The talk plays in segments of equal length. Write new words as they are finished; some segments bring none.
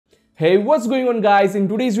Hey, what's going on guys? In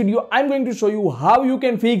today's video, I'm going to show you how you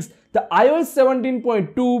can fix the iOS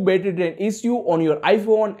 17.2 battery drain issue on your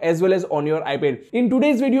iPhone as well as on your iPad. In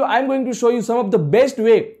today's video, I'm going to show you some of the best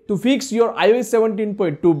way to fix your iOS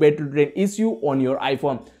 17.2 battery drain issue on your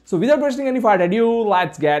iPhone. So without wasting any further ado,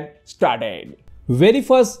 let's get started. Very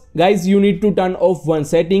first guys, you need to turn off one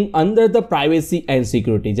setting under the privacy and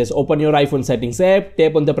security. Just open your iPhone settings app,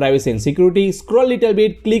 tap on the privacy and security, scroll little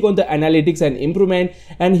bit, click on the analytics and improvement,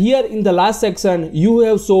 and here in the last section you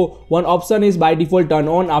have so one option is by default turn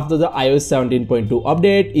on after the iOS 17.2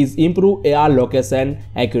 update is improve AR location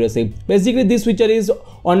accuracy. Basically this feature is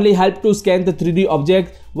only help to scan the 3D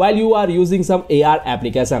object while you are using some AR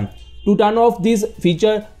application. To turn off this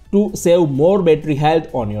feature to save more battery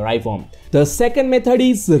health on your iPhone. The second method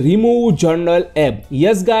is remove journal app.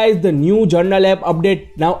 Yes guys, the new journal app update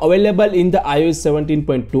now available in the iOS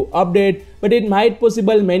 17.2 update, but it might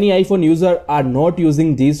possible many iPhone users are not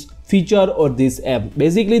using this feature or this app.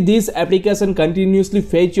 Basically this application continuously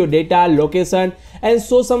fetch your data, location and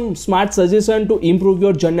show some smart suggestion to improve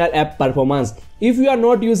your journal app performance. If you are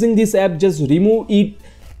not using this app, just remove it.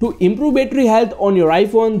 To improve battery health on your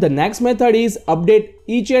iPhone, the next method is update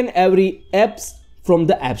each and every apps from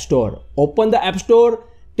the App Store. Open the App Store,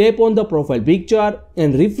 tap on the profile picture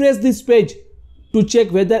and refresh this page to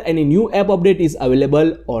check whether any new app update is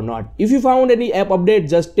available or not. If you found any app update,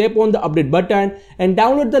 just tap on the update button and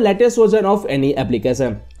download the latest version of any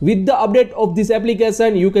application. With the update of this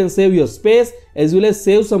application, you can save your space as well as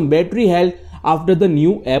save some battery health after the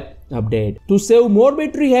new app update. To save more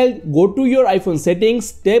battery health, go to your iPhone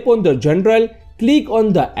settings, tap on the general, click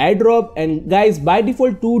on the AirDrop, and guys, by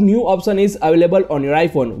default two new option is available on your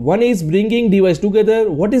iPhone. One is bringing device together.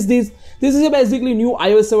 What is this? This is a basically new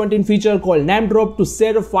iOS 17 feature called name drop to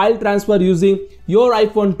share a file transfer using your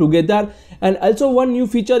iPhone together. And also one new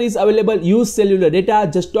feature is available, use cellular data.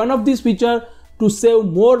 Just turn off this feature to save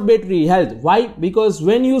more battery health. Why? Because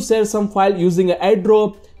when you share some file using an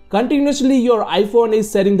AirDrop, continuously your iPhone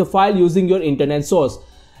is sharing the file using your internet source.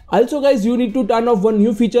 Also guys, you need to turn off one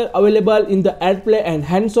new feature available in the AirPlay and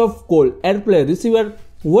hands-off called AirPlay Receiver.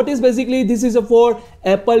 What is basically this is for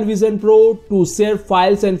Apple Vision Pro to share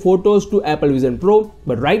files and photos to Apple Vision Pro,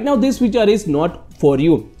 but right now this feature is not for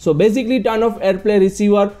you. So basically turn off AirPlay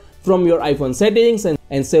Receiver from your iPhone settings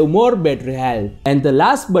and save more battery health. And the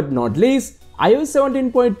last but not least,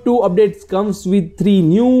 iOS 17.2 updates comes with 3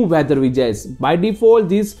 new weather widgets. By default,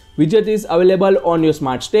 this widget is available on your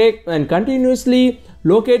smart stack and continuously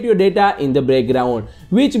locate your data in the background,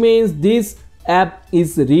 which means this app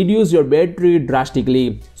is reduce your battery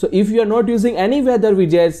drastically. So if you are not using any weather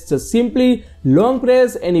widgets, just simply long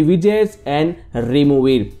press any widgets and remove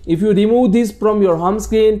it. If you remove this from your home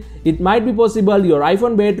screen, it might be possible your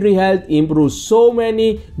iPhone battery health improves so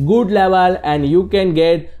many good level and you can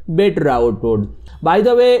get better output. By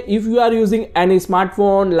the way, if you are using any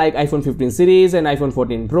smartphone like iPhone 15 series and iPhone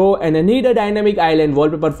 14 Pro and need a dynamic island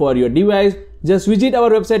wallpaper for your device, just visit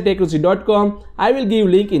our website technology.com. I will give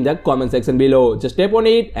link in the comment section below. Just tap on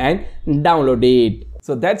it and download it.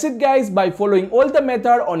 So that's it guys. By following all the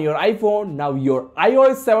method on your iPhone, now your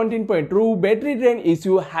iOS 17.2 battery drain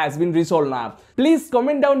issue has been resolved now. Please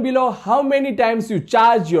comment down below how many times you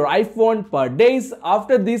charge your iPhone per day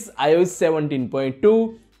after this iOS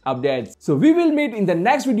 17.2 updates. So we will meet in the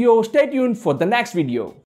next video. Stay tuned for the next video.